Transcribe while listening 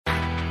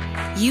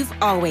You've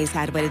always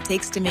had what it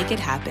takes to make it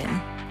happen,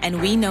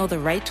 and we know the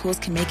right tools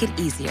can make it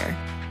easier.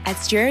 At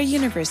Strayer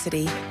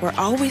University, we're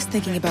always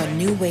thinking about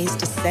new ways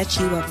to set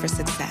you up for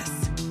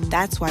success.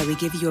 That's why we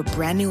give you a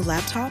brand new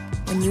laptop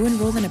when you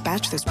enroll in a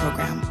bachelor's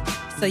program,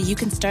 so you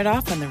can start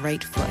off on the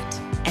right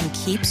foot and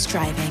keep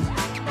striving.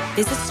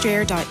 Visit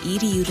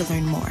strayer.edu to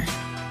learn more.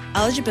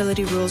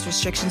 Eligibility rules,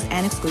 restrictions,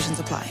 and exclusions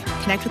apply.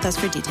 Connect with us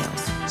for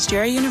details.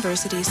 Strayer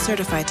University is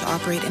certified to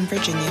operate in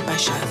Virginia by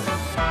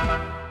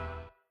Chev.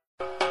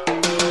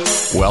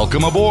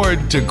 Welcome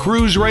aboard to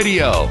Cruise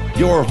Radio,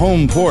 your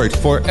home port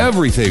for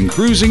everything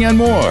cruising and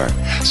more.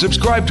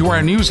 Subscribe to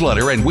our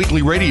newsletter and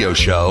weekly radio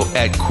show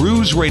at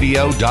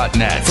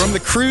cruiseradio.net. From the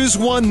Cruise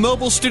One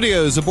mobile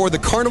studios aboard the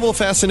Carnival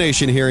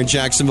Fascination here in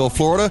Jacksonville,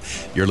 Florida,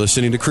 you're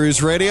listening to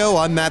Cruise Radio.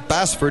 I'm Matt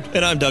Bassford.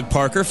 And I'm Doug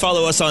Parker.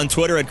 Follow us on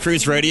Twitter at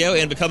Cruise Radio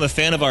and become a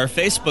fan of our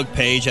Facebook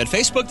page at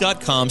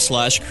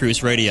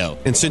facebook.com/Cruise Radio.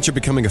 And since you're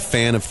becoming a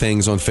fan of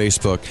things on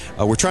Facebook,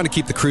 we're trying to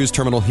keep the cruise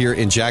terminal here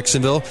in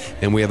Jacksonville,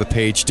 and we have a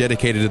page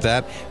dedicated to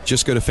that.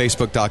 Just go to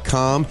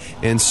facebook.com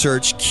and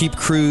search Keep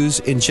Cruise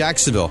in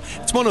Jacksonville.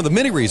 It's one of the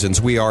many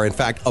reasons we are, in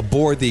fact,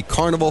 aboard the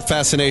Carnival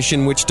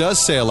Fascination, which does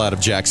sail out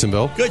of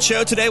Jacksonville. Good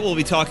show today. We'll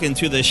be talking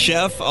to the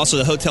chef, also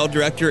the hotel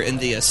director, and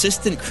the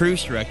assistant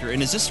cruise director.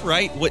 And is this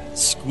right? What,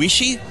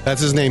 Squishy?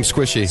 That's his name,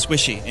 Squishy.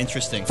 Squishy.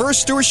 Interesting.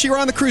 First, Stuart Shearer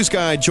on the Cruise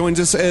Guide joins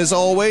us as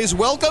always.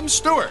 Welcome,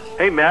 Stuart.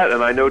 Hey, Matt,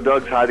 and I know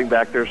Doug's hiding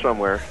back there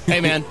somewhere. Hey,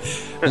 man.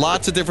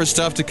 Lots of different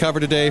stuff to cover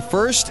today.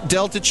 First,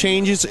 Delta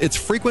changes its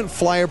frequent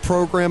flyer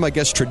program. I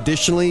guess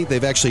traditionally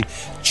they've actually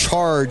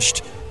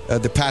charged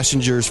the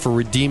passengers for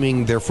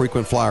redeeming their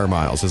frequent flyer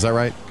miles. Is that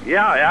right?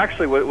 Yeah,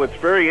 actually, what's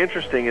very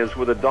interesting is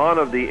with the dawn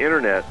of the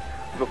Internet,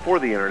 before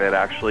the Internet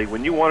actually,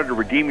 when you wanted to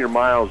redeem your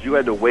miles, you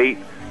had to wait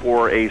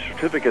for a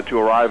certificate to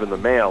arrive in the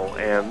mail.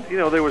 And, you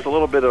know, there was a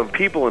little bit of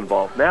people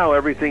involved. Now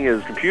everything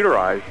is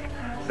computerized,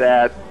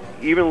 that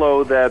even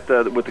though that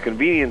with the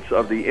convenience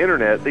of the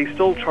Internet, they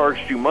still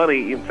charged you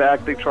money. In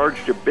fact, they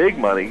charged you big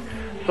money,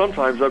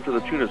 sometimes up to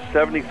the tune of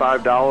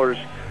 $75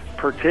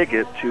 per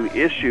ticket to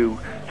issue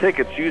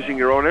tickets using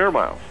your own air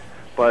miles.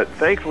 But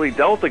thankfully,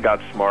 Delta got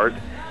smart,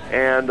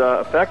 and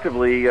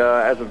effectively,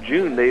 as of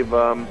June, they've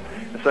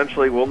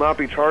essentially will not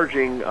be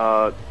charging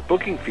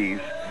booking fees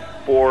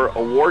for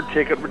award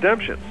ticket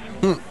redemptions,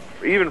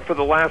 even for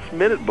the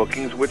last-minute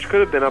bookings, which could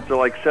have been up to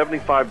like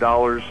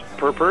 $75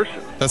 per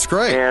person. That's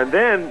great. And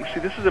then, see,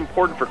 this is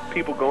important for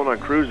people going on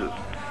cruises,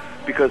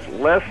 because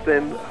less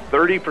than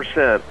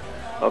 30%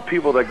 of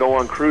people that go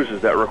on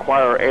cruises that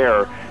require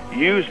air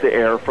use the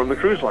air from the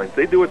cruise lines.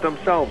 They do it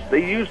themselves.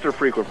 They use their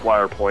frequent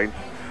flyer points.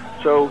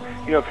 So,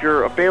 you know, if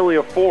you're a family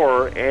of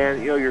four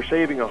and, you know, you're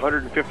saving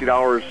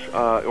 $150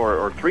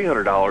 or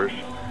 $300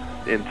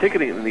 in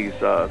ticketing in these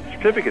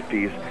certificate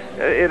fees,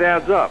 it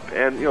adds up.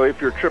 And, you know,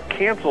 if your trip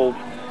canceled,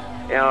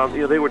 you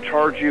know, they would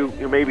charge you,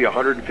 maybe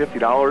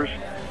 $150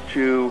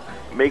 to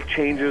make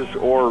changes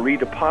or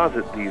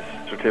redeposit these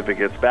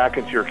certificates back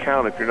into your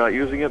account if you're not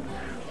using it.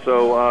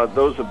 So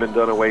those have been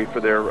done away for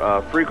their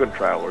frequent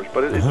travelers.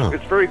 But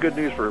it's very good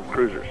news for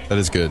cruisers. That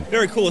is good.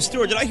 Very cool.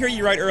 Stuart, did I hear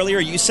you right earlier?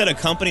 You said a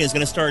company is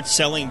going to start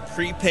selling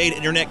prepaid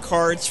Internet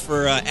cards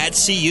for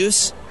at-sea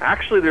use?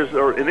 Actually, there's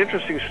an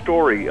interesting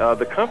story.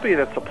 The company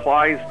that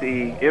supplies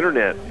the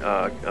Internet,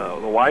 the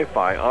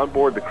Wi-Fi, on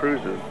board the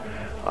cruises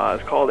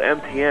is called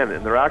MTN,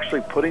 and they're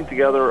actually putting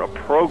together a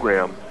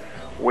program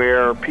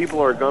where people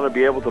are going to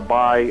be able to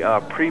buy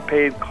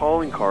prepaid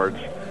calling cards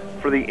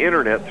for the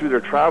Internet through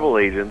their travel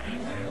agents,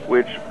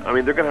 which, I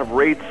mean, they're going to have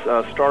rates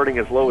starting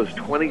as low as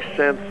 20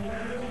 cents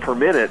per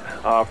minute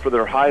for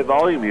their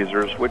high-volume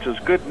users, which is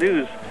good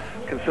news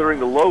considering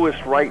the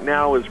lowest right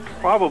now is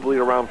probably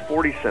around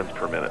 40 cents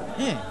per minute.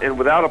 And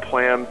without a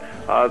plan,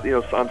 you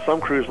know, on some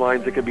cruise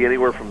lines, it could be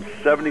anywhere from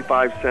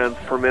 75 cents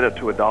per minute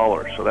to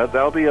 $1. So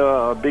that'll be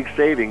a big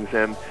savings.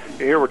 And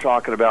here we're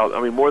talking about,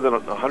 I mean, more than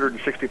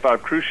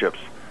 165 cruise ships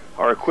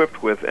are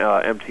equipped with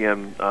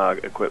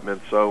MTN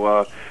equipment.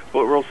 So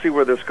we'll see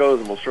where this goes,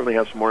 and we'll certainly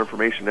have some more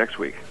information next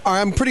week.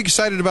 I'm pretty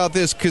excited about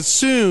this because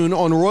soon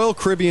on Royal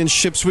Caribbean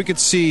ships we could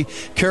see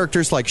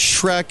characters like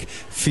Shrek,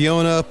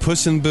 Fiona,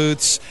 Puss in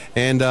Boots,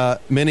 and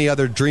many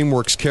other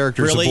DreamWorks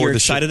characters Really? aboard You're the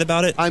ship. excited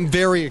about it? I'm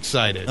very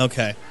excited.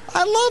 Okay.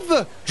 I love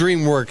the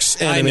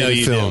DreamWorks I know animated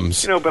you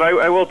films. do. You know, but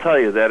I will tell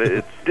you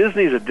that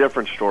Disney's a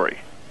different story.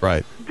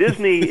 Right.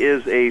 Disney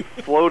is a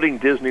floating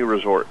Disney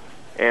resort,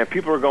 and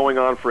people are going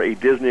on for a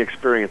Disney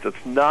experience.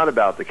 It's not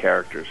about the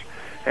characters.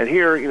 And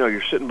here, you know,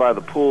 you're sitting by the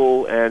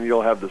pool, and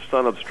you'll have the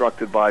sun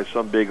obstructed by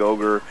some big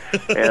ogre,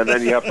 and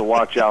then you have to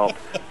watch out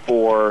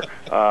for,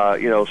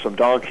 you know, some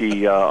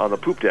donkey on the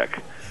poop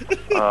deck.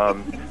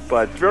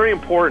 But it's very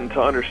important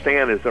to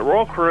understand is that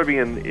Royal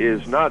Caribbean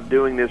is not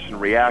doing this in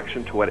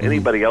reaction to what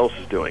anybody else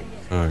is doing,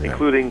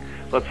 including,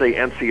 let's say,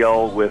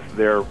 NCL with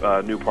their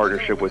new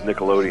partnership with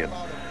Nickelodeon.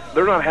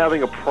 They're not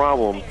having a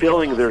problem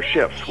filling their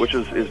ships, which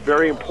is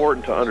very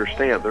important to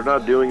understand. They're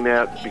not doing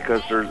that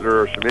because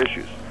there are some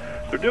issues.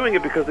 They're doing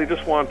it because they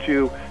just want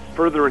to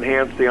further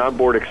enhance the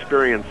onboard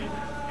experience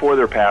for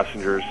their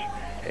passengers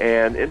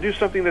and do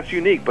something that's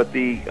unique. But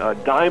the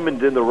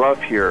diamond in the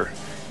rough here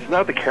is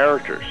not the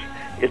characters;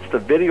 it's the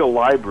video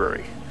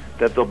library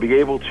that they'll be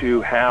able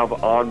to have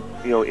on,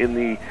 in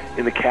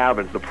the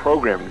cabins, the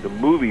programming, the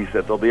movies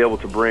that they'll be able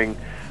to bring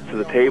to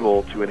the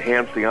table to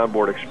enhance the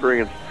onboard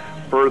experience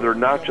further,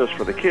 not just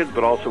for the kids,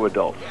 but also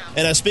adults.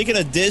 And speaking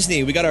of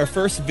Disney, we got our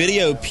first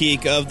video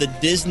peek of the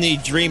Disney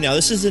Dream. Now,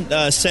 this isn't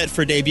set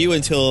for debut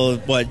until,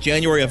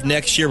 January of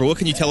next year, but what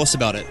can you tell us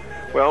about it?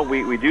 Well,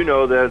 we do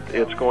know that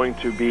it's going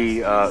to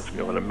be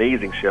an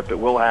amazing ship. It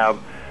will have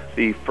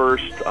the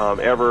first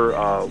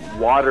ever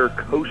water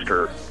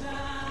coaster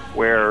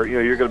where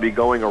you're going to be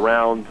going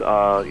around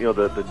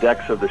the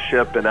decks of the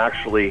ship and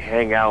actually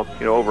hang out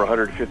over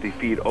 150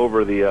 feet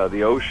over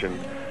the ocean.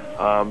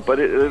 But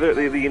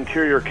the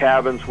interior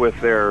cabins with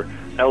their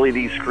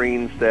LED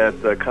screens that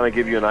kind of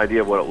give you an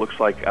idea of what it looks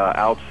like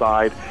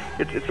outside.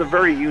 It's a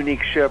very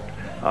unique ship,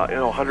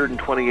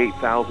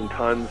 128,000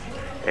 tons,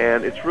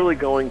 and it's really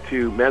going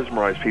to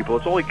mesmerize people.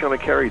 It's only going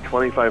to carry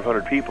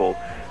 2,500 people,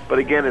 but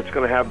again, it's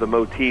going to have the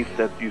motif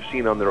that you've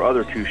seen on their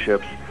other two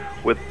ships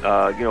with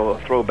a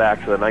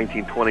throwback to the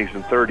 1920s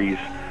and 30s.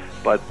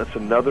 But that's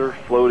another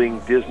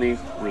floating Disney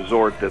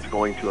resort that's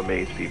going to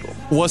amaze people.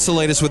 What's the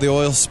latest with the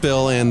oil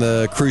spill and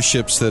the cruise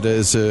ships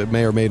that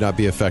may or may not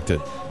be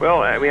affected?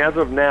 Well, as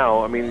of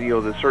now,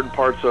 the certain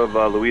parts of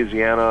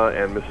Louisiana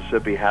and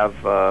Mississippi have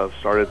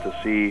started to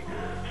see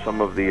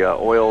some of the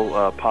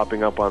oil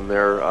popping up on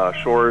their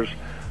shores.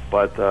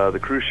 But the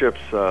cruise ships,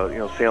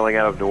 sailing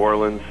out of New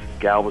Orleans,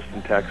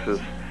 Galveston, Texas,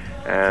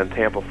 and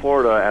Tampa,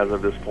 Florida, as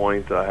of this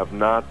point, have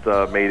not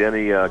made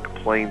any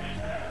complaints.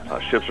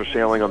 Ships are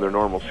sailing on their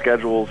normal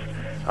schedules,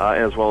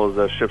 as well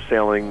as ships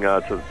sailing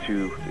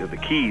to the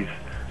Keys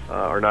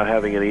are not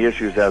having any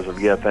issues as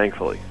of yet,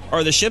 thankfully.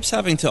 Are the ships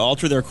having to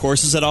alter their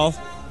courses at all?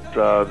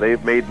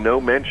 They've made no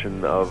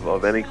mention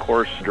of any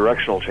course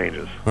directional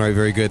changes. All right,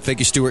 very good. Thank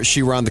you, Stuart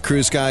Chiron, the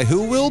cruise guy,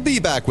 who will be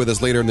back with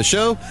us later in the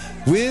show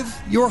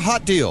with your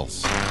hot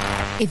deals.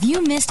 If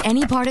you missed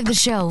any part of the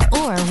show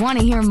or want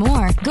to hear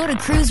more, go to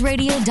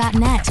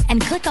cruiseradio.net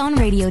and click on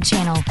Radio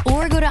Channel,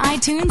 or go to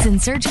iTunes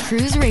and search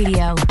Cruise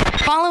Radio.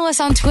 Follow us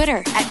on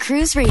Twitter at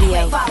Cruise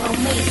Radio. Follow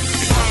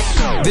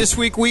me. This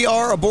week we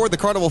are aboard the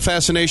Carnival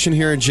Fascination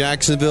here in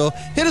Jacksonville.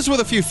 Hit us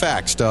with a few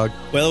facts, Doug.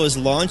 Well, it was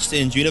launched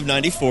in June of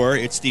 '94.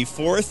 It's the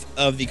fourth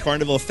of the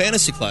Carnival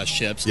Fantasy Class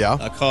ships. Yeah.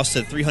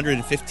 Costed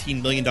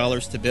 $315 million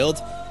to build.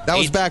 That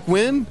was back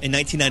when? In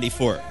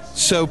 1994.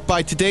 So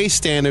by today's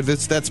standard,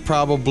 that's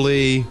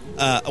probably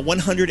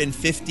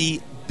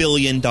 $150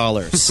 billion.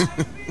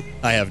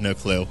 I have no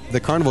clue. The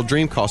Carnival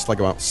Dream cost like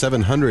about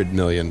 $700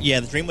 million.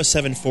 Yeah, the Dream was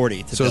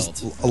 $740 to build.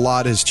 So a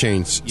lot has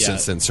changed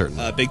since then,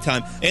 certainly. Big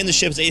time. And the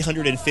ship's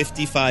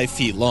 855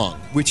 feet long.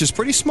 Which is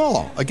pretty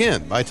small,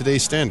 again, by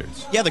today's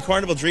standards. Yeah, the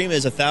Carnival Dream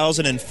is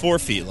 1,004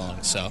 feet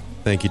long, so...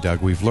 Thank you,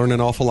 Doug. We've learned an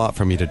awful lot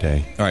from you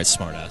today. All right,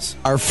 smartass.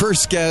 Our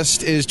first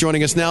guest is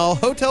joining us now,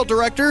 Hotel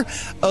Director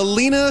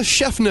Alina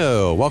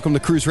Shefno. Welcome to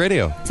Cruise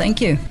Radio. Thank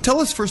you.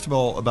 Tell us, first of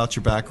all, about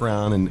your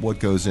background and what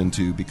goes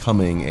into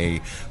becoming a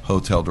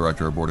hotel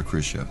director aboard a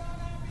cruise ship.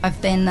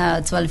 I've been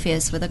 12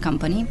 years with the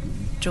company.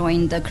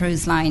 Joined the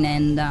cruise line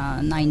in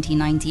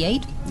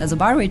 1998 as a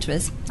bar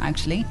waitress,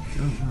 actually.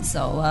 Mm-hmm.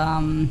 So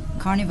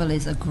Carnival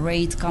is a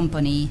great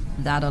company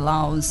that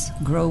allows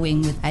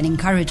growing with, and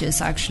encourages,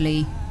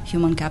 actually,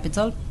 human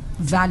capital,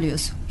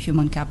 values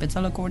human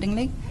capital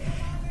accordingly.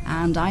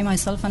 And I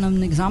myself am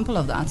an example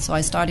of that. So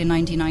I started in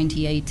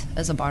 1998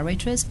 as a bar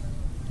waitress.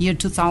 Year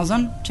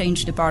 2000,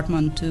 changed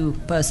department to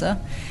purser.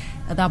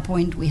 At that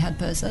point, we had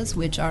pursers,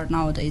 which are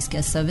nowadays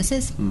guest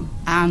services.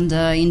 And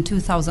in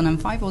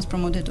 2005, I was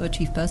promoted to a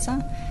chief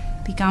purser,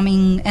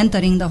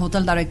 entering the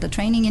hotel director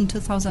training in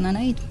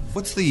 2008.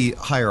 What's the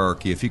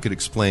hierarchy, if you could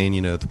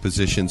explain, the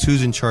positions,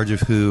 who's in charge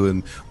of who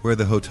and where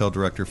the hotel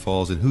director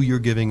falls and who you're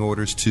giving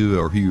orders to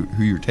or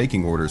who you're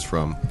taking orders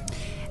from?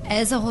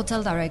 As a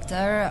hotel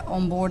director,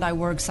 on board I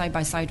work side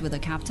by side with the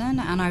captain,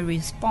 and I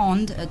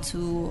respond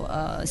to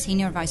a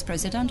senior vice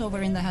president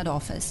over in the head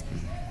office.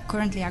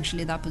 Currently,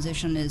 actually, that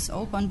position is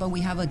open, but we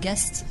have a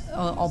guest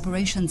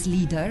operations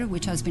leader,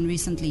 which has been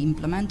recently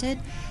implemented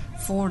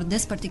for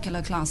this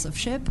particular class of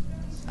ship,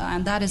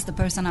 and that is the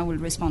person I will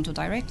respond to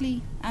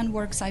directly and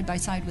work side by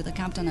side with the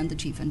captain and the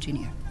chief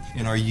engineer.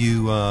 And are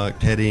you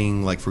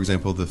heading, like, for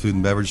example, the food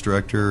and beverage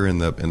director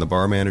and the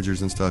bar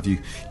managers and stuff? You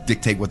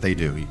dictate what they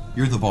do.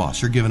 You're the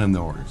boss. You're giving them the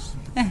orders.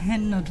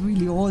 Not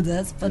really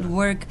orders, but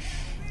work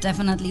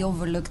definitely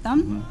overlook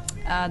them.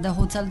 The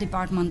hotel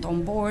department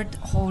on board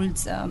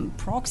holds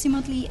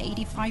approximately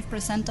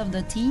 85% of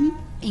the team,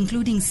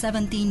 including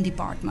 17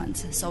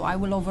 departments. So I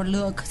will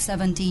overlook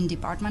 17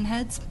 department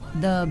heads,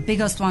 the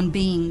biggest one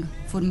being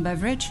food and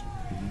beverage,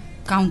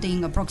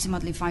 counting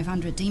approximately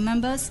 500 team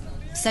members.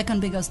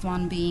 Second biggest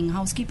one being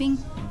housekeeping,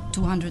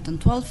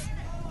 212,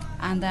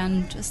 and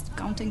then just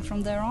counting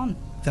from there on.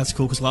 That's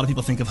cool, because a lot of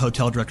people think of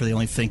hotel director, they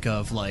only think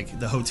of like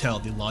the hotel,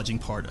 the lodging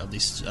part of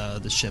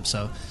the ship.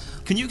 So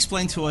can you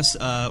explain to us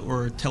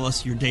or tell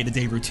us your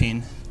day-to-day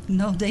routine?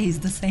 no day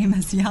is the same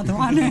as the other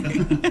one.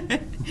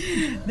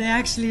 They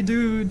actually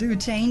do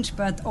change,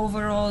 but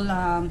overall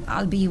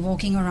I'll be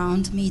walking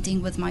around,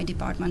 meeting with my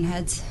department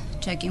heads,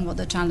 checking what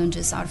the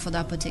challenges are for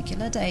that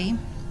particular day.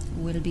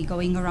 We'll be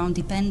going around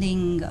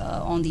depending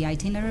on the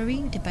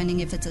itinerary, depending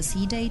if it's a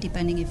sea day,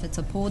 depending if it's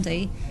a port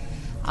day.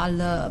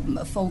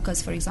 I'll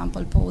focus, for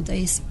example, port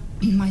days.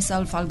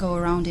 Myself, I'll go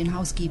around in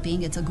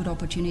housekeeping. It's a good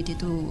opportunity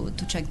to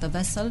check the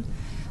vessel,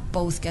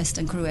 both guest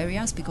and crew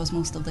areas, because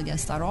most of the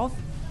guests are off.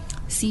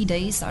 Sea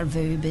days are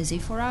very busy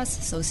for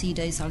us, so sea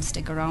days I'll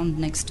stick around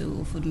next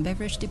to food and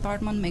beverage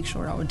department, make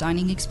sure our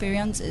dining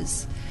experience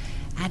is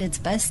at its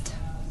best,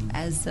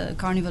 as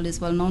Carnival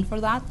is well known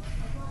for that,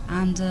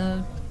 and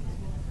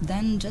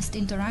then just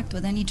interact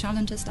with any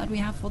challenges that we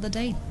have for the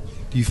day.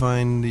 Do you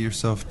find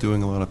yourself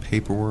doing a lot of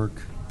paperwork?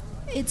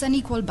 It's an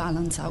equal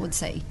balance, I would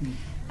say.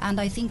 And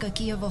I think a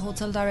key of a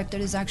hotel director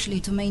is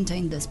actually to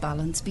maintain this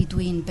balance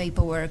between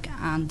paperwork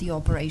and the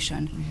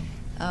operation.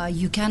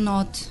 You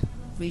cannot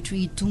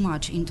retreat too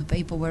much into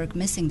paperwork,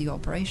 missing the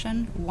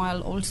operation,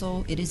 while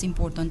also it is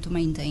important to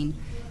maintain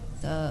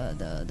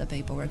the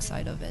paperwork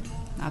side of it.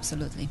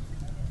 Absolutely.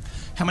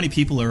 How many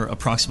people are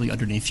approximately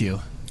underneath you?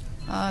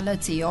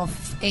 Let's see,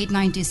 of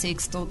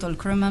 896 total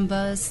crew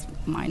members,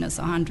 minus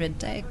 100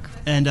 deck.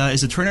 And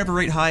is the turnover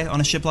rate high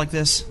on a ship like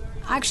this?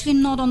 Actually,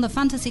 not on the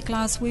fantasy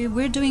class.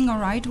 We're doing all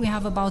right. We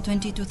have about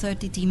 20 to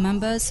 30 team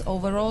members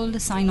overall,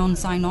 sign-on,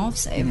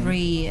 sign-offs,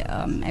 every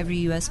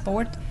U.S.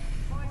 port.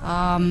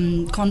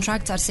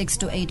 Contracts are 6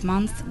 to 8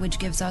 months, which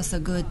gives us a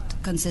good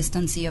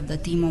consistency of the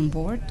team on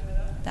board.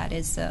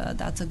 That's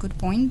a good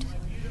point.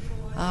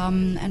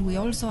 And we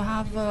also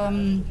have,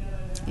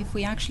 if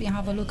we actually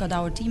have a look at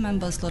our team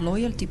members, the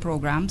loyalty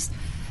programs,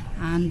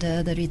 and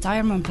the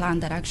retirement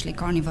plan that actually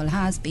Carnival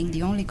has, being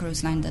the only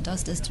cruise line that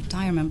does this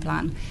retirement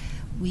plan,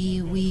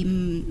 we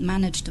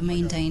managed to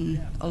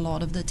maintain a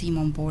lot of the team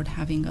on board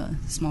having a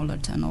smaller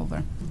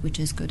turnover, which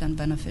is good and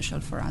beneficial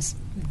for us.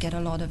 We get a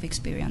lot of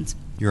experience.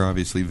 You're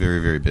obviously very,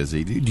 very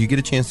busy. Do you get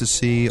a chance to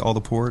see all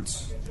the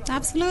ports?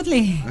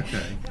 Absolutely.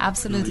 Okay.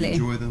 Absolutely. Really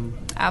enjoy them?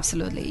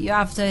 Absolutely. You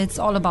have to. It's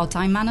all about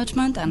time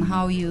management and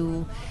how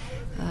you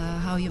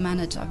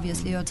manage,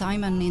 obviously, your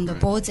time. And in the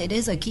ports, it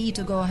is a key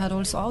to go ahead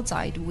also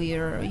outside.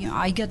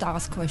 I get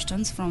asked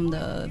questions from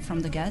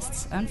the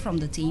guests and from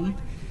the team.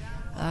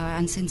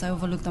 And since I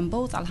overlook them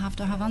both, I'll have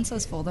to have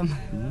answers for them.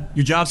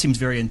 Your job seems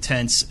very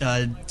intense. Is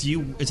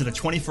it a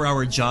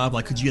 24-hour job?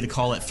 Like, could you get a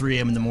call at 3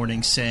 a.m. in the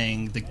morning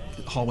saying the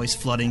hallway's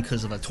flooding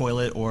because of a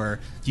toilet, or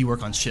do you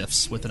work on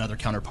shifts with another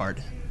counterpart?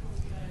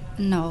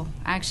 No,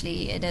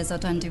 actually, it is a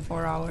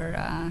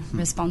 24-hour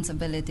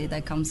responsibility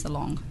that comes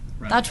along.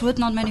 Right. Touch wood,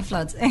 not many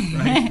floods.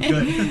 Right,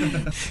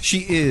 good.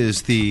 She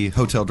is the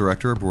hotel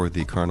director aboard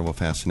the Carnival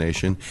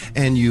Fascination,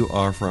 and you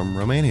are from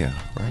Romania,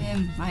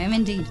 right? I am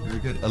indeed. Very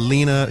good.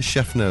 Alina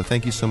Shefno,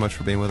 thank you so much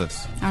for being with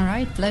us. All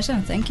right, pleasure.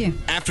 Thank you.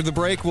 After the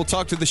break, we'll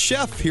talk to the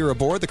chef here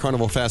aboard the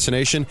Carnival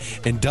Fascination,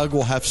 and Doug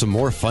will have some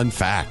more fun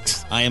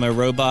facts. I am a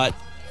robot.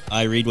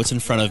 I read what's in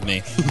front of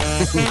me.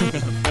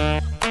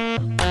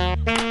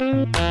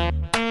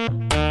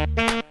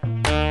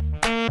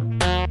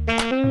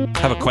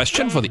 Have a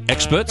question for the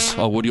experts,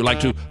 or would you like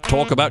to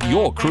talk about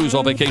your cruise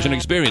or vacation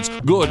experience,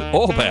 good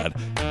or bad?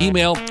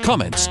 Email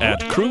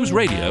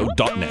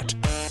comments@cruiseradio.net.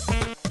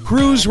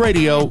 Cruise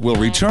Radio will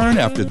return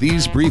after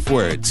these brief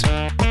words.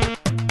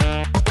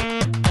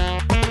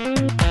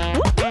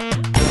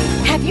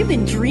 Have you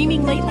been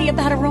dreaming lately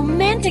about a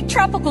romantic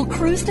tropical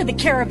cruise to the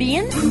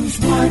Caribbean? Cruise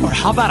One. Or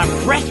how about a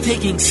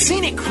breathtaking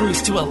scenic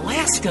cruise to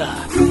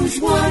Alaska? Cruise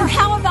One. Or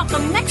how about the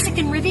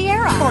Mexican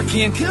Riviera? Or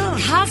Cancun?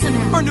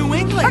 Cozumel? Or New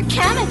England? Or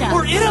Canada?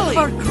 Or Italy?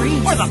 Or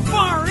Greece? Or the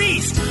Far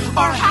East?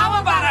 Or how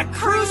about a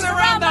cruise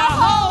around the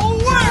whole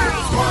world?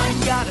 Cruise One.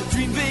 Got a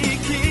dream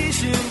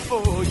vacation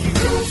for you.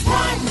 Cruise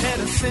One.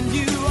 That'll send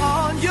you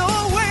on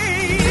your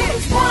way.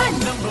 Cruise One.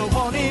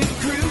 #1 in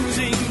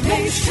cruising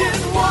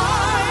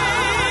nationwide.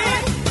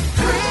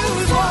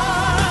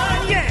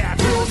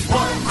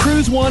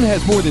 Cruise One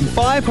has more than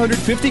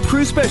 550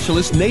 cruise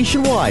specialists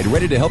nationwide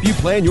ready to help you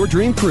plan your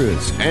dream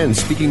cruise. And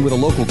speaking with a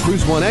local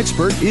Cruise One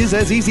expert is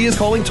as easy as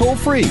calling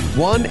toll-free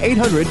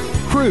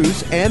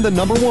 1-800-CRUISE and the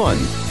number 1.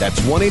 That's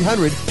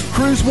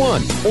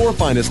 1-800-CRUISE-1. Or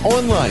find us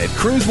online at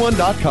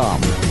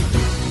cruise1.com.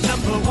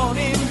 #1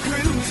 in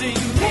cruising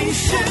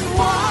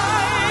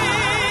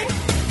nationwide.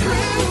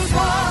 Cruise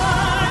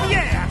One.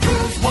 Yeah,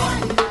 Cruise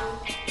One.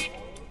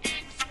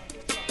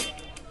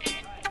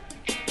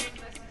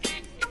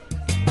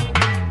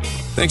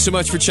 Thanks so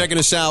much for checking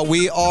us out.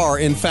 We are,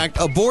 in fact,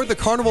 aboard the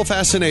Carnival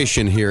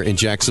Fascination here in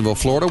Jacksonville,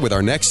 Florida, with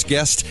our next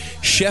guest,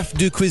 Chef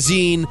de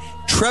Cuisine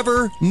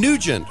Trevor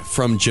Nugent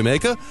from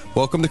Jamaica.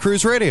 Welcome to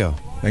Cruise Radio.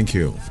 Thank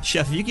you.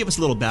 Chef, if you give us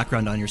a little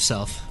background on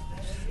yourself.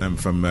 I'm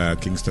from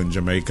Kingston,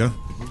 Jamaica.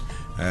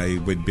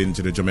 We've been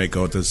to the Jamaica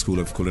Hotel School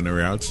of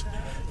Culinary Arts.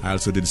 I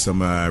also did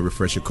some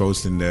refresher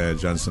course in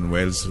Johnson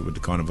Wales with the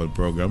Carnival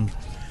program.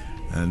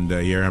 And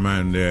here I'm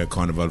on the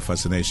Carnival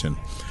Fascination.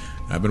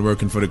 I've been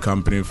working for the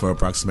company for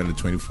approximately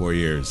 24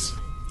 years.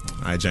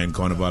 I joined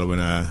Carnival when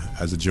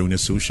as a junior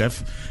sous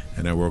chef,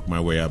 and I worked my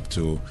way up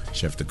to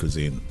chef de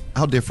cuisine.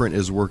 How different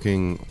is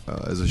working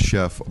as a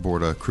chef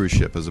aboard a cruise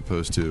ship as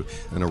opposed to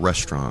in a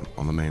restaurant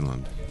on the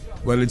mainland?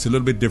 Well, it's a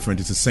little bit different.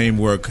 It's the same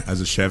work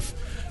as a chef,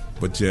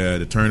 but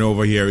the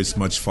turnover here is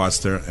much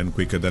faster and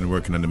quicker than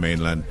working on the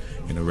mainland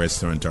in a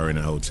restaurant or in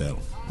a hotel.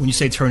 When you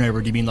say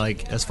turnover, do you mean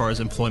like as far as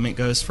employment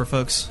goes for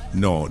folks?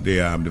 No, the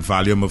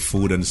volume of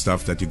food and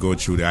stuff that you go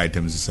through, the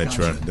items,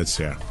 etc. Gotcha. That's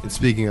And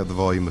speaking of the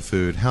volume of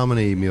food, how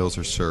many meals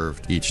are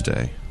served each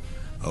day?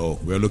 Oh,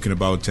 we're looking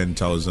about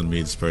 10,000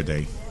 meals per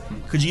day.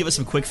 Could you give us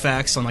some quick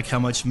facts on like how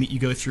much meat you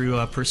go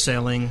through per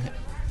sailing?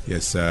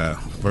 Yes,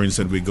 for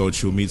instance, we go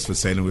through meats for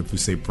sailing. If we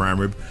say prime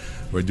rib,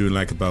 we're doing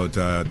like about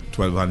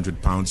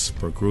 1,200 pounds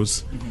per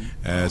cruise.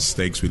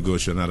 Steaks, we go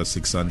through another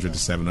 600 to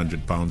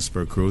 700 pounds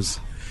per cruise.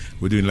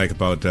 We're doing like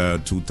about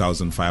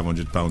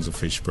 2,500 pounds of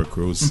fish per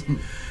cruise.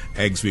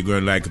 Eggs, we're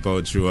going like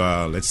about through,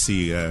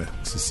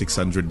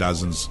 600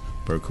 dozens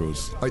per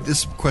cruise.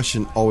 This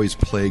question always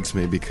plagues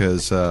me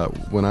because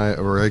when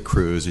I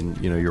cruise and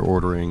you're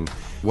ordering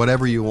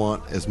whatever you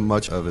want, as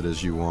much of it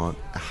as you want,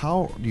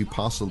 how do you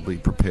possibly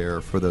prepare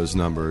for those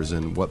numbers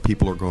and what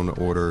people are going to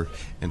order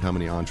and how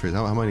many entrees,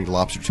 how many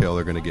lobster tail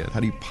they're going to get?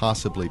 How do you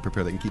possibly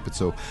prepare that and keep it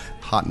so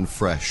hot and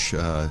fresh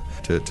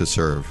to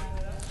serve?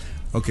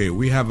 Okay,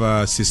 we have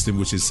a system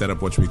which is set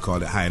up what we call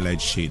the highlight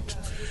sheet.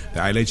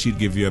 The highlight sheet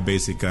gives you a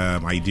basic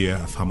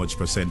idea of how much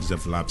percentage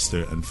of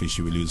lobster and fish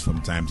you will use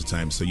from time to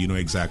time. So you know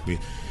exactly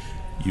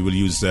you will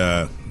use,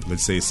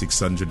 let's say,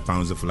 600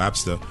 pounds of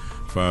lobster.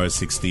 For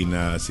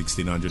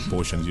 1,600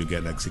 portions, you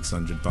get like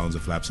 600 pounds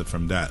of lobster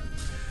from that.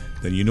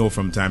 Then you know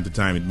from time to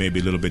time it may be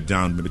a little bit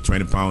down, maybe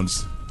 20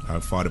 pounds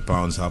or 40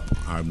 pounds up,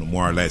 or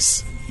more or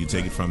less. You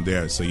take it from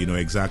there. So you know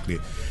exactly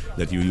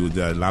that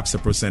the lobster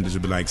percentage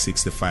will be like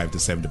 65 to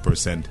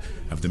 70%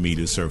 of the meat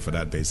you serve for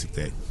that basic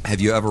day.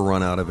 Have you ever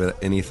run out of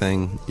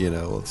anything?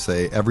 Let's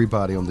say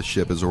everybody on the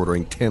ship is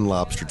ordering 10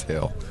 lobster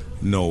tail.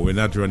 No, we're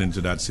not running into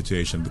that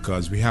situation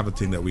because we have a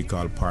thing that we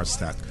call par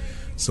stack.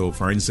 So,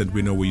 for instance,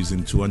 we know we're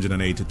using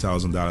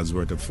 $280,000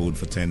 worth of food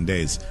for 10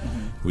 days.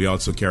 Mm-hmm. We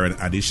also carry an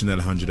additional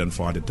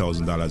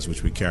 $140,000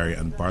 which we carry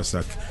on par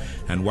stack.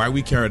 And why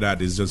we carry that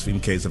is just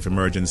in case of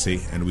emergency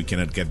and we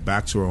cannot get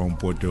back to our home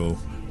port to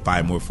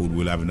buy more food,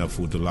 we'll have enough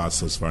food to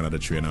last us for another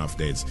 3.5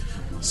 days.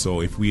 So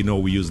if we know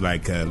we use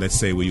like, let's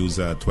say we use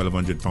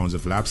 1,200 pounds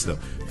of lobster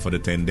for the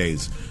 10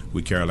 days,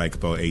 we carry like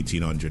about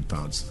 1,800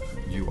 pounds.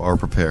 You are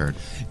prepared.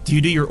 Do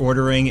you do your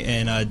ordering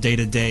and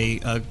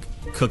day-to-day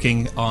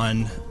cooking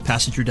on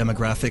passenger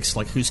demographics,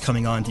 like who's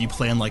coming on? Do you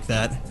plan like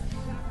that?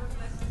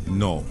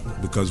 No,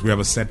 because we have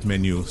a set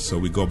menu, so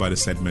we go by the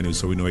set menu,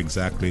 so we know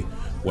exactly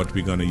what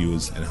we're going to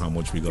use and how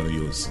much we're going to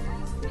use.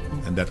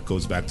 And that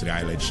goes back to the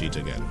highlight sheet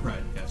again.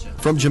 Right, gotcha.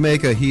 From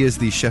Jamaica, he is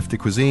the chef de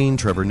cuisine,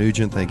 Trevor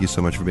Nugent. Thank you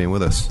so much for being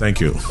with us. Thank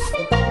you.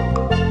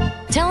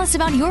 Tell us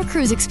about your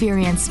cruise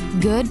experience,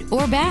 good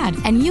or bad,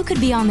 and you could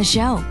be on the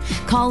show.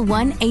 Call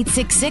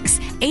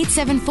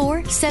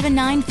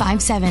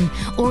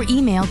 1-866-874-7957 or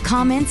email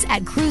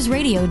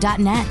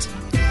comments@cruiseradio.net.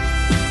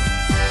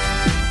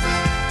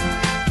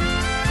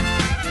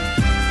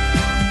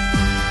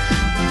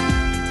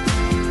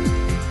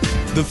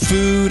 The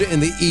food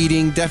and the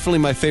eating, definitely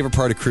my favorite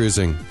part of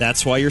cruising.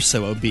 That's why you're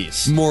so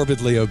obese.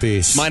 Morbidly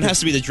obese. Mine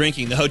has to be the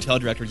drinking. The hotel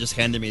director just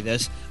handed me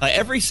this.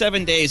 Every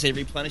 7 days, they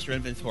replenish your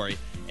inventory.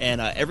 And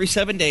every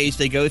 7 days,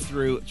 they go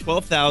through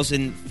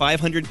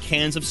 12,500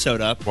 cans of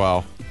soda.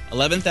 Wow.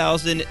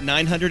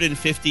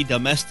 11,950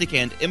 domestic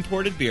and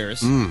imported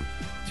beers.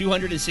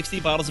 260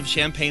 bottles of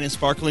champagne and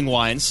sparkling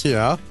wines.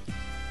 Yeah.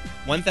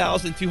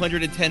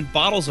 1,210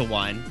 bottles of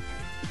wine.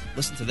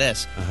 Listen to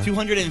this.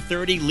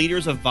 230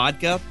 liters of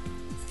vodka.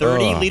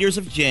 30 liters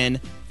of gin,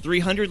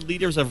 300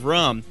 liters of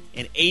rum,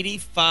 and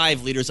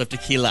 85 liters of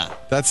tequila.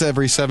 That's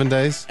every 7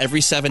 days?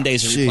 Every 7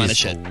 days to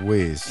replenish it.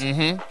 Louise.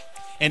 Mm-hmm.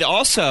 And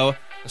also,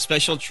 a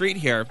special treat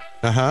here.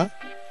 Uh-huh.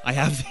 I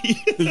have the...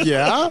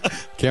 Yeah?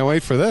 Can't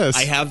wait for this.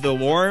 I have the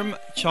warm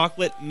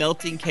chocolate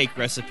melting cake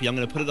recipe. I'm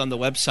going to put it on the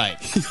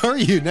website. Are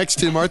you? Next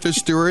to Martha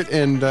Stewart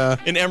and...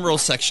 In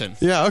Emerald section.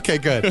 Yeah, okay,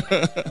 good.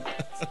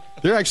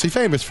 They're actually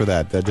famous for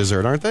that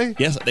dessert, aren't they?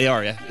 Yes, they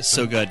are, yeah. It's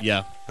so good,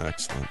 yeah.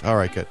 Excellent. All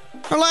right, good.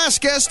 Our last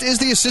guest is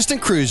the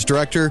Assistant Cruise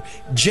Director,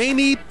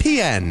 Jamie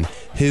Pian,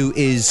 who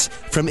is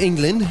from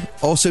England,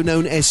 also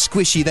known as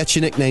Squishy. That's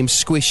your nickname,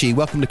 Squishy.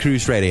 Welcome to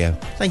Cruise Radio.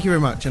 Thank you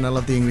very much, and I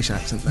love the English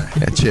accent there.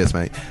 Yeah, cheers,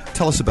 mate.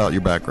 Tell us about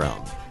your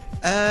background.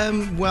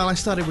 Well, I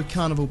started with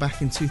Carnival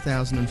back in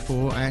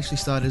 2004. I actually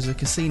started as a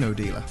casino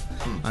dealer.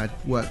 I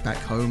worked back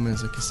home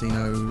as a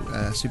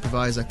casino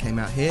supervisor, came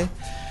out here,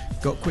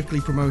 got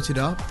quickly promoted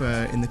up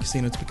in the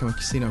casino to become a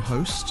casino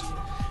host.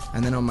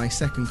 And then on my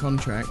second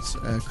contract,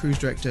 cruise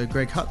director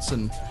Greg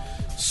Hudson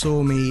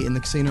saw me in the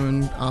casino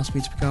and asked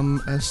me to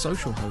become a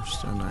social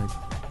host. And I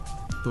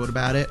thought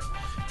about it,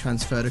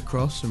 transferred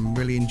across, and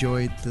really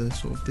enjoyed the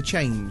sort of the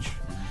change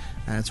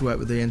to work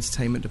with the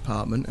entertainment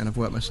department. And I've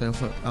worked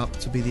myself up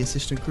to be the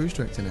assistant cruise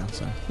director now.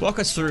 So, walk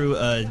us through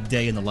a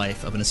day in the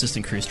life of an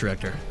assistant cruise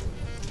director.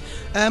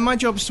 My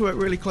job is to work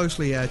really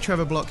closely.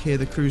 Trevor Block here,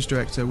 the cruise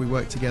director, we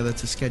work together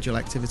to schedule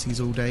activities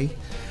all day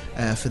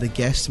for the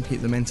guests and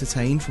keep them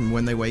entertained from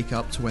when they wake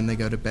up to when they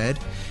go to bed,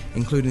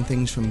 including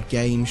things from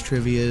games,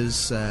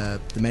 trivias,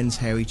 the men's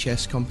hairy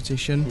chess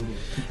competition,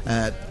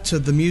 to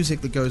the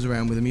music that goes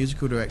around. With a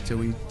musical director,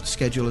 we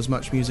schedule as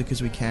much music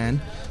as we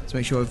can to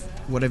make sure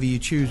whatever you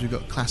choose, we've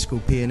got classical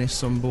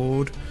pianists on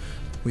board.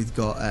 We've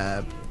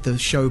got the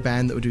show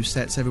band that will do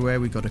sets everywhere.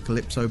 We've got a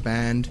calypso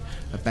band,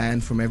 a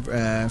band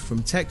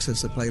from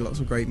Texas that play lots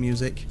of great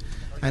music,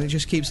 and it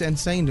just keeps it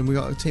entertained. And we've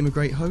got a team of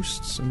great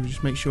hosts, and we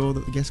just make sure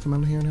that the guests come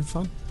out here and have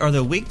fun. Are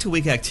the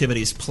week-to-week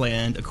activities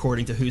planned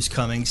according to who's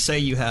coming? Say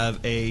you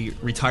have a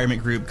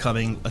retirement group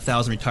coming,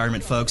 1,000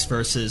 retirement folks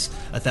versus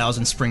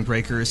 1,000 spring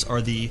breakers.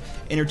 Are the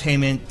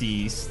entertainment,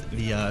 the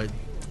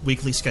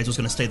weekly schedules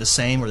going to stay the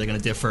same, or are they going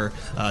to differ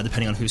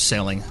depending on who's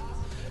sailing?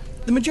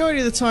 The majority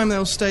of the time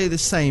they'll stay the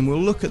same. We'll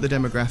look at the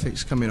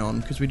demographics coming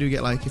on, because we do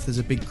get, like, if there's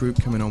a big group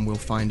coming on, we'll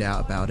find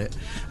out about it,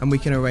 and we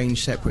can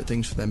arrange separate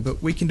things for them.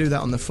 But we can do that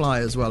on the fly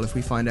as well. If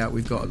we find out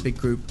we've got a big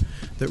group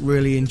that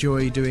really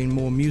enjoy doing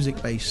more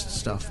music-based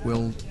stuff,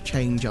 we'll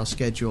change our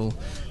schedule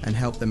and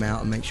help them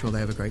out and make sure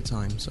they have a great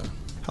time. So,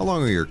 how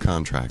long are your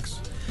contracts?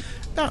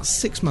 About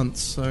 6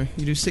 months. So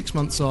you do 6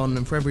 months on,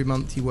 and for every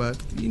month you work,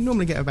 you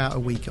normally get about a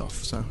week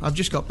off. So I've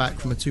just got back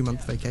from a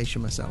 2-month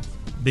vacation myself.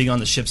 Being on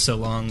the ship so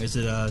long, is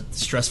it a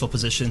stressful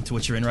position to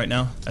what you're in right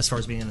now, as far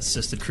as being an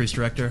assistant cruise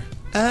director?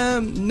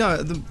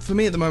 No, for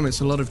me at the moment it's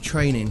a lot of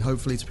training,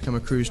 hopefully to become a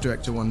cruise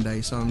director one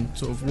day. So I'm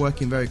sort of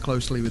working very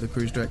closely with the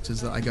cruise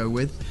directors that I go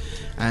with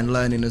and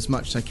learning as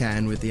much as I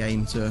can with the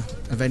aim to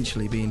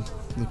eventually being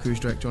the cruise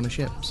director on a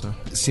ship. So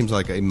it seems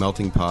like a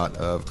melting pot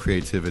of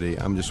creativity.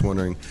 I'm just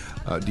wondering,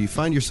 do you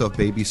find yourself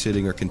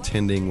babysitting or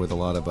contending with a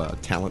lot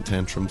of talent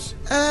tantrums?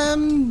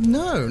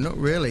 No, not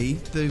really.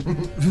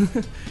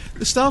 The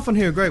staff on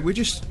here are great. We're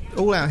just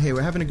all out here.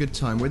 We're having a good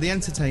time. We're the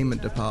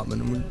entertainment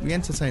department, and we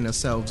entertain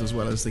ourselves as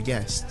well as the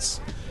guests.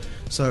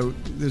 So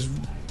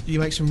you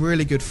make some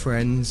really good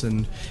friends,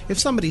 and if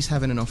somebody's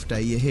having an off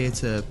day, you're here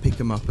to pick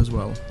them up as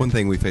well. One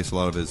thing we face a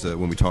lot of is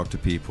when we talk to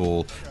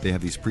people, they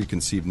have these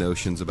preconceived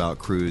notions about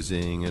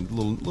cruising and a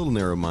little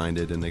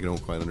narrow-minded, and they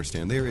don't quite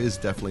understand. There's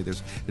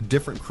a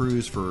different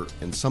cruise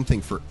and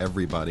something for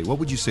everybody. What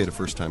would you say to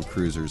first-time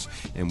cruisers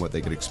and what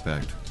they could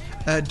expect?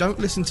 Don't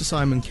listen to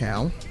Simon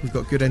Cowell. We've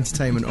got good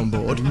entertainment on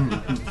board.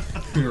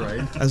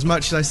 Right. As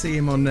much as I see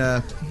him on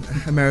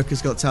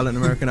America's Got Talent,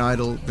 American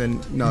Idol,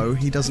 then no,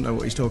 he doesn't know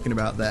what he's talking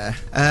about there.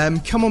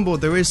 Come on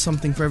board. There is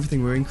something for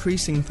everything. We're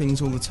increasing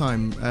things all the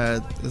time.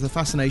 The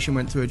Fascination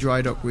went through a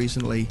dry dock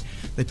recently.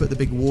 They put the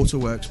big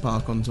waterworks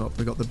park on top.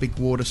 We've got the big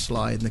water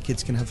slide, and the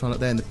kids can have fun up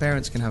there, and the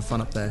parents can have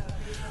fun up there.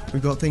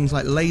 We've got things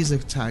like laser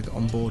tag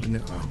on board and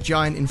a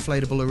giant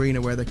inflatable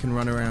arena where they can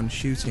run around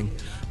shooting.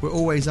 We're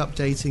always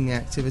updating the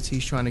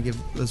activities, trying to give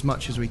as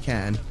much as we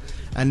can.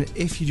 And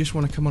if you just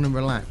want to come on and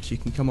relax, you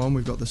can come on.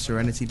 We've got the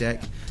Serenity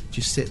deck.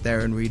 Just sit there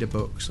and read a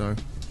book. So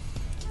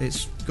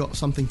it's got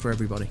something for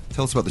everybody.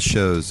 Tell us about the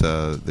shows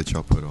that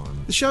y'all put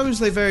on. The shows,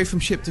 they vary from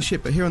ship to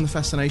ship, but here on the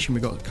Fascination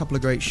we've got a couple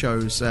of great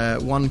shows.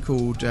 One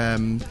called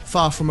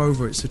Far From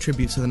Over. It's a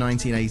tribute to the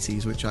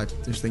 1980s, which I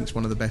just think is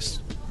one of the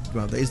best.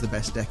 Well, that is the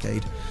best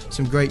decade.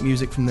 Some great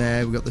music from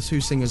there. We've got the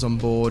 2 singers on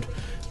board,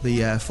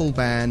 the full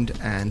band,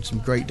 and some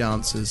great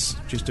dancers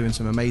just doing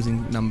some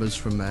amazing numbers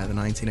from the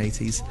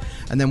 1980s.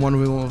 And then one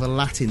with more of a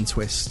Latin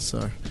twist,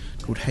 so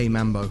called Hey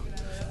Mambo.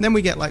 And then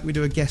we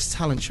do a guest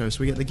talent show, so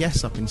we get the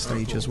guests up in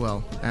stage as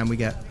well, and we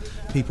get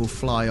people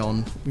fly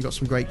on. We've got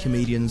some great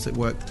comedians that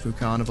work through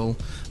Carnival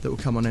that will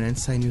come on and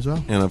entertain you as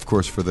well. And of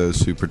course, for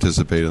those who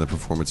participate in the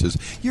performances,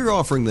 you're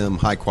offering them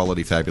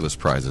high-quality, fabulous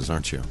prizes,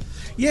 aren't you?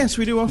 Yes,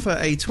 we do offer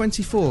a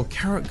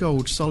 24-karat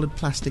gold solid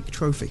plastic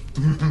trophy.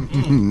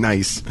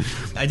 Nice.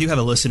 I do have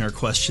a listener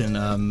question.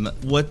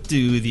 What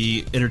do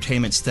the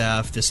entertainment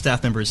staff, the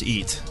staff members,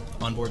 eat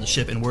on board the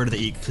ship, and where do they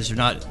eat? Because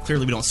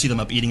clearly we don't see them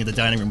up eating in the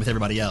dining room with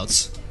everybody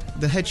else.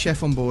 The head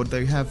chef on board,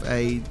 they have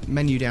a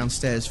menu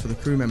downstairs for the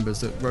crew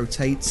members that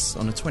rotates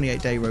on a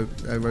 28-day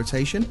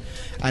rotation,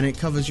 and it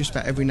covers just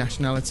about every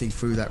nationality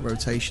through that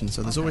rotation.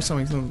 So there's always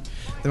something.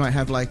 They might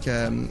have, like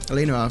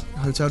Alina, our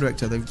hotel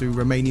director, they do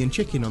Romanian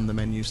chicken on the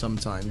menu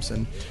sometimes,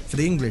 and for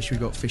the English we've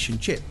got fish and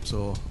chips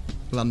or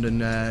London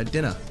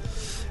dinner.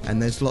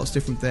 And there's lots of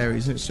different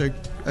theories, and it's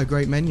a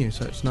great menu,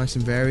 so it's nice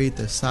and varied.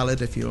 There's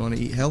salad if you want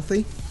to eat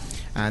healthy,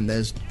 and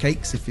there's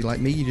cakes if you,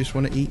 like me, you just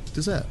want to eat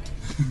dessert.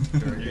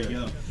 There you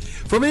go.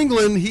 From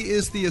England, he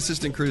is the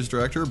assistant cruise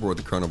director aboard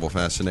the Carnival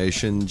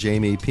Fascination,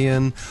 Jamie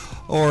Pien,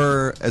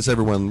 or as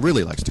everyone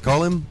really likes to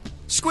call him,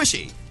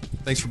 Squishy.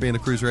 Thanks for being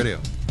at Cruise Radio.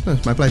 Oh,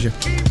 it's my pleasure.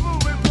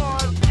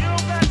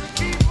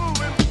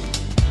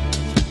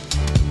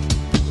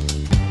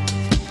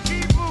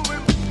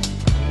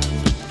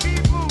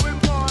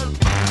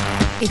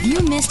 If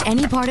you missed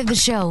any part of the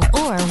show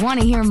or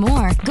want to hear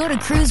more, go to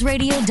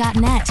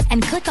cruiseradio.net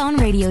and click on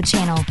Radio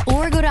Channel,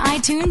 or go to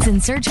iTunes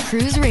and search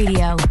Cruise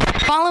Radio.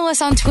 Follow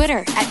us on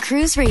Twitter at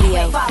Cruise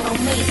Radio.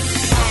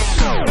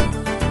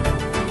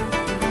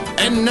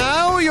 And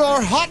now your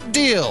hot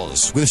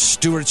deals with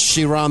Stuart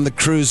Chiron, the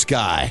cruise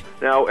guy.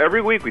 Now, every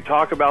week we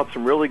talk about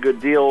some really good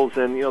deals,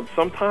 and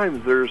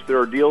sometimes there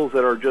are deals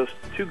that are just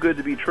too good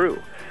to be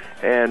true.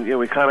 And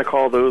we kind of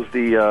call those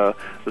the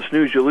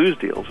snooze you lose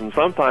deals. And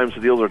sometimes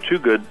the deals are too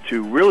good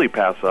to really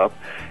pass up.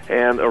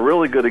 And a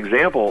really good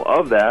example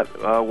of that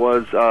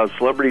was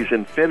Celebrities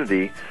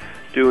Infinity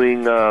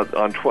doing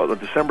on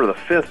December the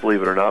 5th,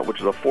 believe it or not, which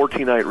is a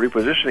 14-night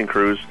repositioning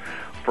cruise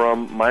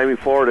from Miami,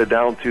 Florida,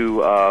 down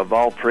to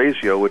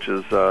Valparaiso, which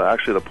is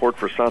actually the port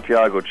for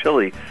Santiago,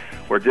 Chile,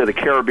 where it did a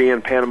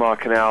Caribbean, Panama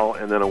Canal,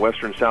 and then a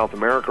Western South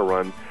America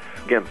run.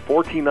 Again,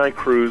 14-night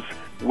cruise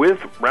with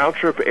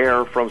round-trip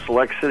air from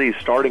select cities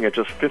starting at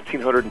just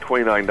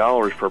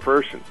 $1,529 per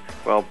person.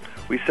 Well,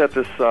 we set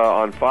this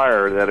on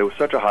fire that it was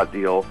such a hot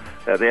deal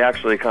that they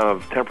actually kind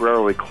of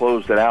temporarily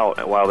closed it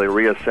out while they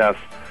reassess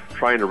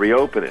trying to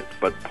reopen it.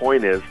 But the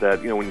point is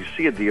that, when you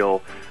see a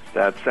deal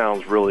that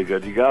sounds really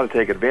good, you got to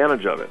take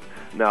advantage of it.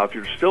 Now, if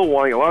you're still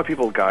wanting, a lot of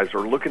people, guys,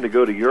 are looking to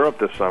go to Europe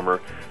this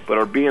summer, but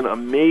are being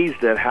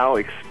amazed at how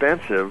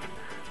expensive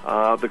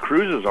the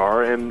cruises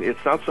are, and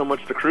it's not so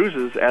much the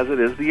cruises as it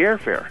is the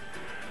airfare.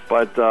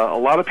 But a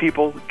lot of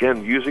people,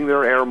 again, using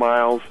their air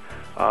miles,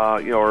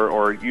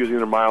 or using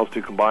their miles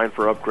to combine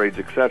for upgrades,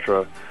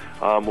 etc.,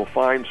 will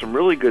find some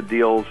really good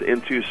deals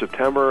into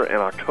September and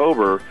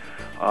October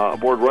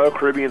aboard Royal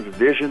Caribbean's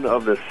Vision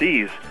of the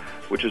Seas,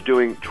 which is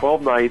doing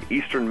 12-night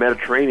Eastern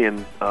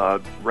Mediterranean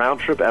round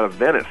trip out of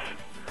Venice.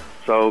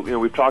 So,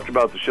 we've talked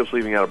about the ships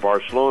leaving out of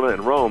Barcelona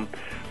and Rome,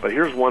 but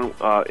here's one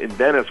in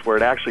Venice where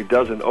it actually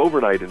does an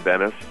overnight in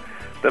Venice.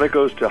 Then it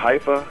goes to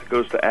Haifa, it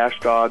goes to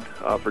Ashdod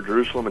for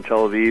Jerusalem and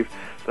Tel Aviv.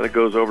 Then it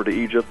goes over to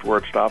Egypt, where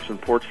it stops in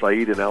Port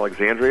Said and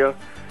Alexandria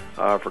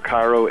for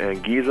Cairo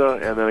and Giza.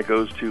 And then it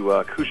goes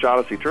to Kush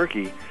Odyssey,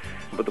 Turkey.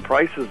 But the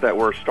prices that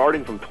were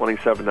starting from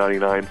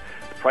 $27.99, the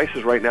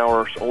prices right now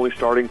are only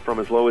starting from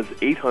as low as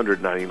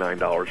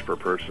 $899 per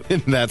person.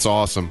 That's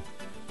awesome.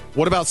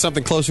 What about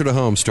something closer to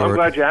home, Stuart? I'm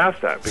glad you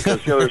asked that,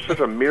 because there's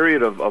such a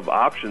myriad of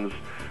options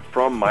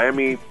from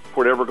Miami,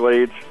 Port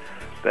Everglades,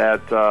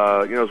 that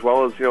as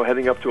well as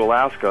heading up to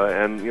Alaska.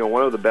 And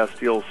one of the best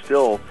deals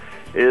still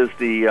is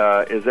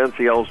is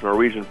NCL's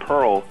Norwegian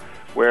Pearl,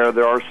 where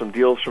there are some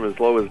deals from as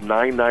low as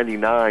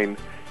 $9.99,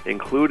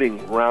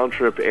 including round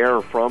trip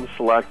air from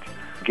select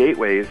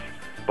gateways.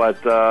 But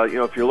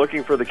if you're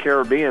looking for the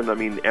Caribbean, I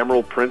mean,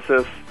 Emerald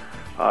Princess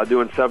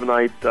doing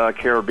 7-night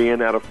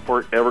Caribbean out of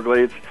Port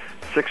Everglades,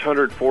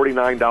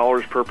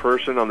 $649 per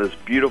person on this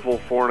beautiful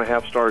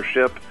 4.5-star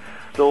ship.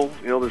 Still,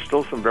 there's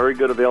still some very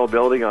good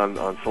availability on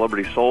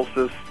Celebrity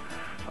Solstice,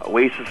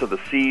 Oasis of the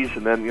Seas,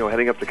 and then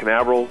heading up to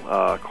Canaveral,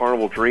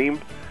 Carnival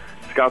Dream.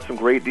 It's got some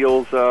great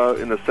deals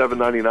in the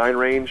 $7.99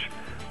 range.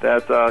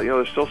 That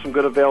there's still some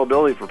good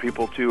availability for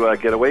people to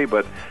get away.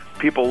 But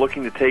people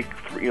looking to take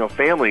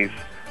families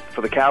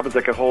for the cabins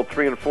that can hold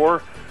 3 and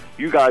 4,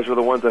 you guys are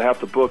the ones that have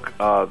to book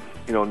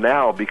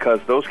now, because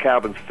those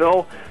cabins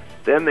fill.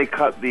 Then they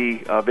cut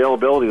the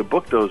availability to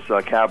book those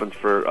cabins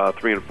for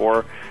 3 and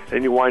 4,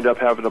 and you wind up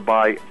having to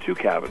buy 2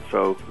 cabins.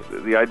 So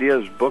the idea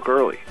is book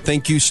early.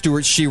 Thank you,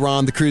 Stuart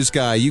Chiron, the cruise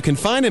guy. You can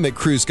find him at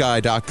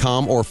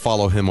cruiseguy.com or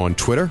follow him on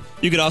Twitter.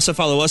 You can also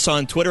follow us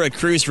on Twitter at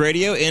Cruise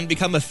Radio and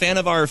become a fan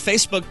of our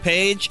Facebook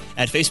page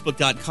at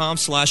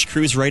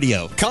facebook.com/Cruise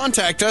Radio.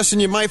 Contact us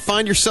and you might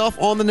find yourself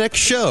on the next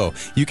show.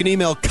 You can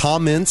email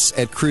comments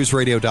at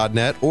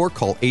cruiseradio.net or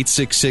call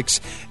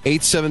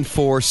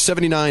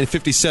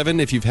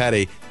 866-874-7957 if you've had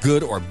a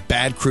good or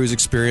bad cruise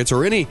experience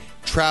or any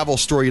travel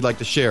story you'd like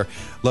to share.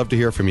 Love to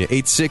hear from you.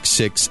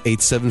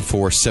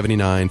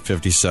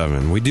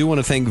 866-874-7957. We do want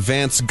to thank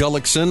Vance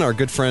Gullickson, our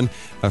good friend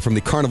from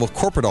the Carnival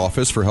corporate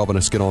office, for helping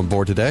us get on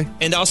board today.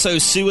 And also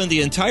Sue and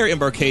the entire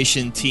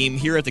embarkation team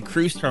here at the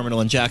cruise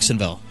terminal in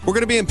Jacksonville. We're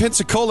going to be in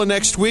Pensacola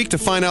next week to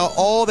find out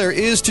all there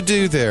is to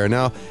do there.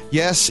 Now,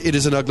 yes, it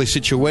is an ugly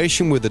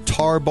situation with the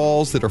tar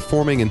balls that are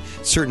forming in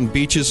certain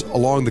beaches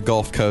along the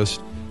Gulf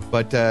Coast.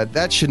 But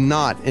that should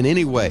not in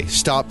any way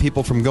stop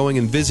people from going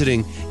and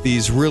visiting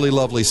these really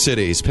lovely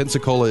cities.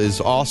 Pensacola is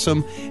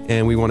awesome,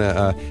 and we want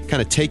to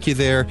kind of take you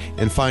there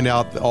and find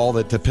out all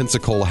that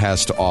Pensacola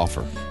has to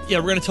offer. Yeah,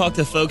 we're going to talk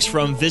to folks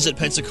from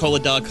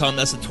visitpensacola.com.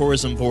 That's the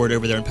tourism board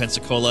over there in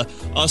Pensacola.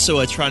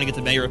 Also trying to get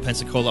the mayor of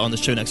Pensacola on the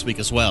show next week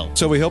as well.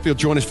 So we hope you'll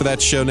join us for that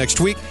show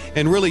next week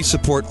and really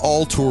support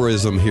all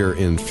tourism here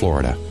in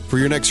Florida. For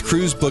your next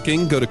cruise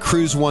booking, go to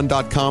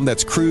cruiseone.com.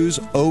 That's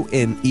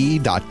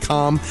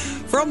cruiseone.com.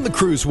 From the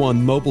Cruise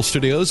One mobile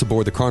studios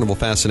aboard the Carnival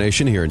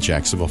Fascination here in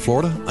Jacksonville,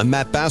 Florida, I'm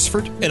Matt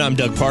Bassford. And I'm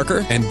Doug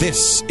Parker. And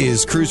this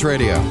is Cruise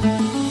Radio.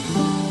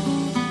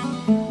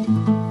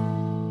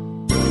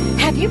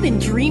 Have you been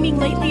dreaming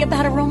lately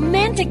about a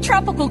romantic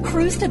tropical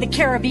cruise to the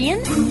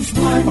Caribbean? Cruise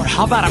One. Or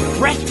how about a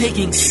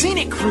breathtaking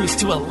scenic cruise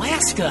to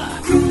Alaska?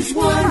 Cruise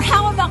One. Or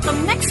how about the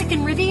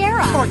Mexican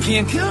Riviera? Or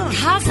Cancun?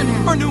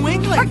 Cozumel? Or New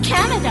England? Or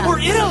Canada? Or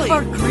Italy?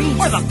 Or Greece?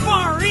 Or the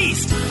Far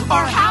East?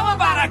 Or how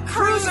about a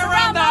cruise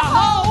around the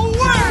whole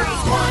world?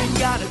 Cruise One.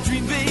 Got a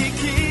dream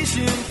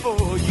vacation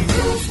for you.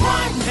 Cruise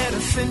One. Let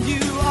us send you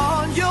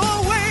on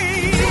your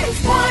way.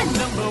 Cruise One.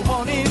 #1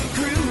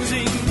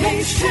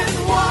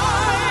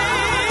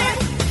 nationwide.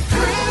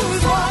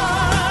 Cruise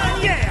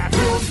One, yeah,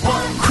 Cruise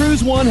One.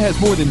 Cruise One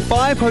has more than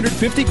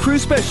 550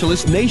 cruise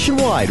specialists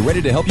nationwide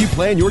ready to help you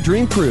plan your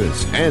dream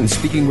cruise. And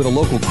speaking with a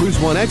local Cruise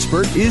One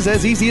expert is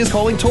as easy as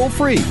calling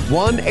toll-free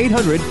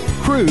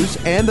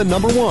 1-800-CRUISE and the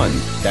number 1.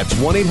 That's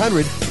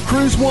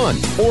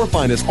 1-800-CRUISE-1. Or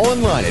find us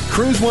online at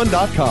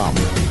cruise1.com.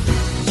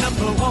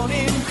 Number one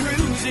in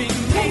cruising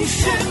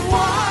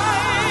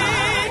nationwide.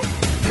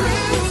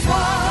 Cruise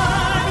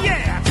One,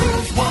 yeah,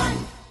 Cruise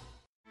One.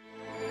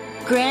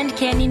 Grand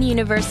Canyon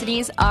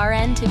University's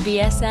RN to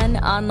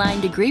BSN online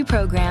degree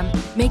program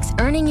makes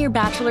earning your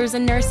bachelor's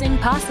in nursing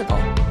possible.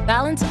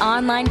 Balance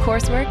online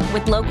coursework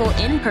with local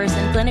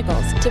in-person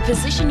clinicals to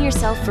position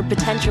yourself for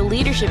potential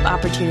leadership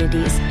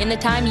opportunities in the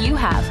time you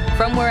have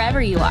from wherever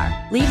you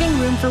are, leaving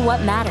room for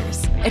what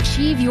matters.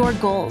 Achieve your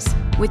goals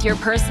with your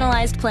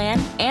personalized plan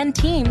and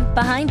team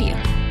behind you.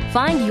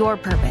 Find your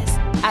purpose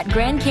at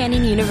Grand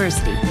Canyon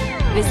University.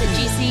 Visit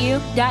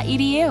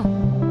gcu.edu.